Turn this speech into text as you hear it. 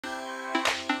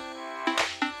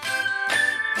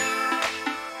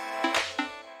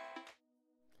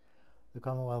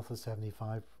Commonwealth of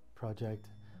 75 project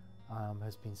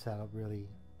has been set up really,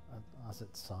 as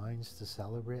it sounds, to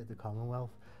celebrate the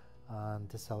Commonwealth and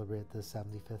to celebrate the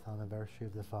 75th anniversary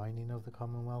of the founding of the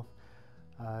Commonwealth.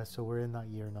 So we're in that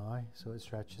year now, so it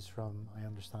stretches from, I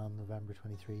understand, November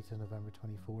 23 to November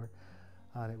 24,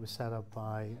 and it was set up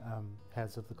by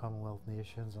heads of the Commonwealth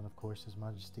nations and of course His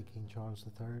Majesty King Charles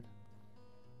III.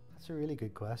 That's a really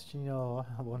good question,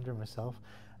 I wonder myself,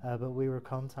 but we were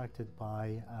contacted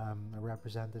by a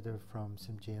representative from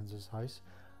St James's House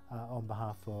on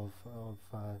behalf of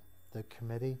the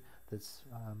committee that's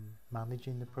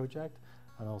managing the project,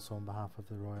 and also on behalf of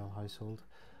the royal household.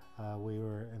 We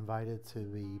were invited to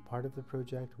be part of the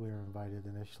project. We were invited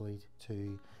initially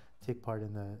to take part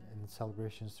in the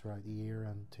celebrations throughout the year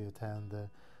and to attend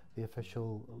the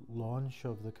official launch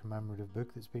of the commemorative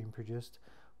book that's being produced,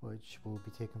 which will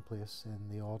be taking place in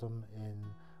the autumn in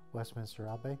Westminster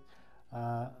Abbey.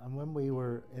 And when we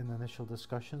were in initial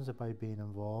discussions about being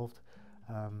involved,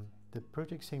 the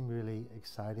project seemed really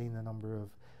exciting. The number of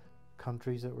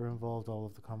countries that were involved, all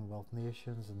of the Commonwealth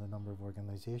nations, and the number of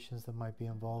organisations that might be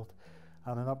involved,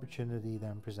 and an opportunity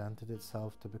then presented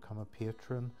itself to become a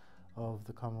patron of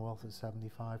the Commonwealth at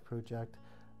 75 project.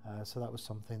 So that was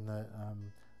something that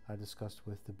I discussed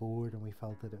with the board, and we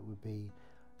felt that it would be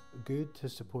good to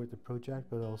support the project,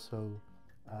 but also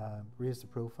raise the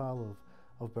profile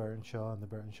of Birtenshaw and the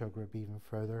Birtenshaw Group even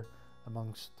further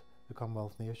amongst the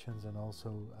Commonwealth nations and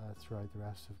also throughout the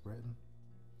rest of Britain.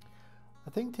 I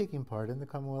think taking part in the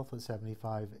Commonwealth at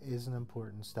 75 is an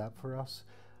important step for us.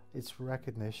 It's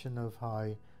recognition of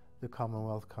how the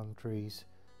Commonwealth countries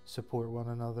support one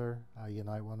another,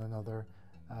 unite one another,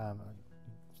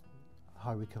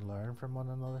 how we can learn from one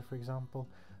another, for example.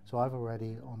 So I've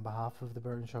already, on behalf of the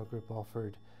Birtenshaw Group,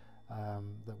 offered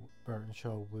that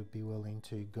Birtenshaw would be willing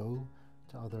to go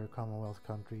to other Commonwealth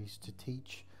countries to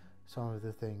teach some of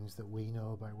the things that we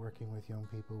know about working with young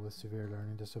people with severe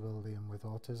learning disability and with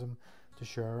autism, to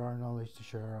share our knowledge, to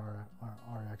share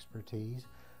our expertise.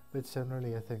 But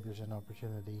similarly, I think there's an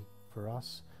opportunity for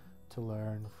us to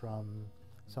learn from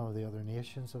some of the other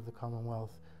nations of the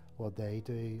Commonwealth, what they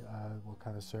do, what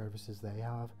kind of services they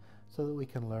have, so that we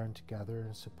can learn together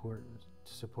and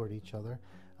support each other.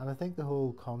 And I think the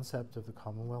whole concept of the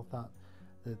Commonwealth, that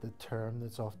the term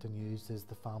that's often used is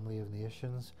the family of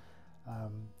nations,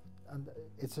 and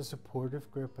it's a supportive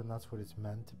group, and that's what it's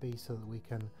meant to be, so that we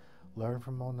can learn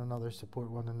from one another, support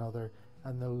one another,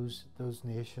 and those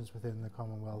nations within the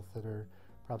Commonwealth that are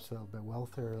perhaps a little bit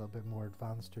wealthier, a little bit more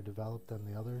advanced or developed than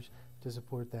the others, to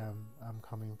support them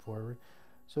coming forward.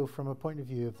 So from a point of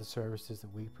view of the services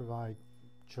that we provide,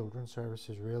 children's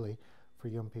services really, for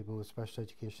young people with special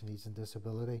education needs and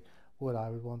disability, what I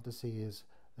would want to see is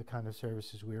the kind of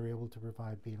services we're able to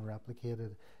provide being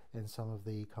replicated in some of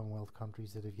the Commonwealth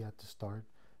countries that have yet to start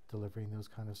delivering those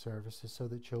kind of services, so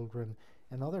that children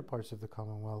in other parts of the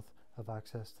Commonwealth have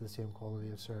access to the same quality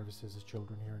of services as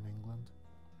children here in England.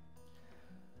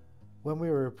 When we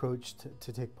were approached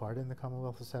to take part in the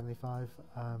Commonwealth of 75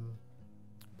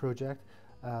 project,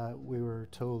 we were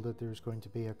told that there's going to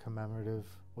be a commemorative,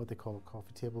 what they call a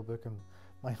coffee table book, and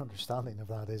my understanding of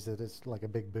that is that it's like a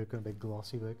big book, and a big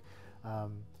glossy book.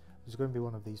 There's going to be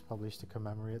one of these published to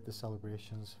commemorate the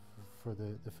celebrations for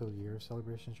the full year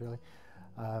celebrations, really.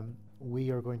 We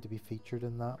are going to be featured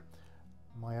in that.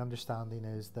 My understanding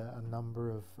is that a number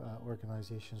of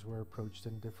organisations were approached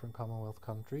in different Commonwealth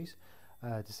countries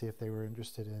to see if they were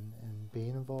interested in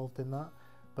being involved in that.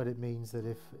 But it means that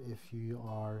if you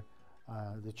are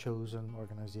the chosen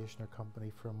organisation or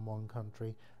company from one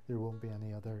country, there won't be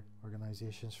any other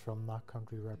organisations from that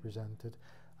country represented.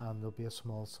 There'll be a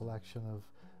small selection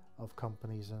of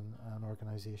companies and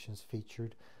organisations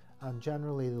featured, and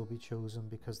generally they'll be chosen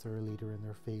because they're a leader in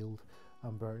their field,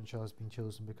 and Birtenshaw has been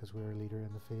chosen because we're a leader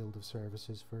in the field of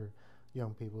services for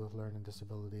young people with learning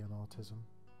disability and autism.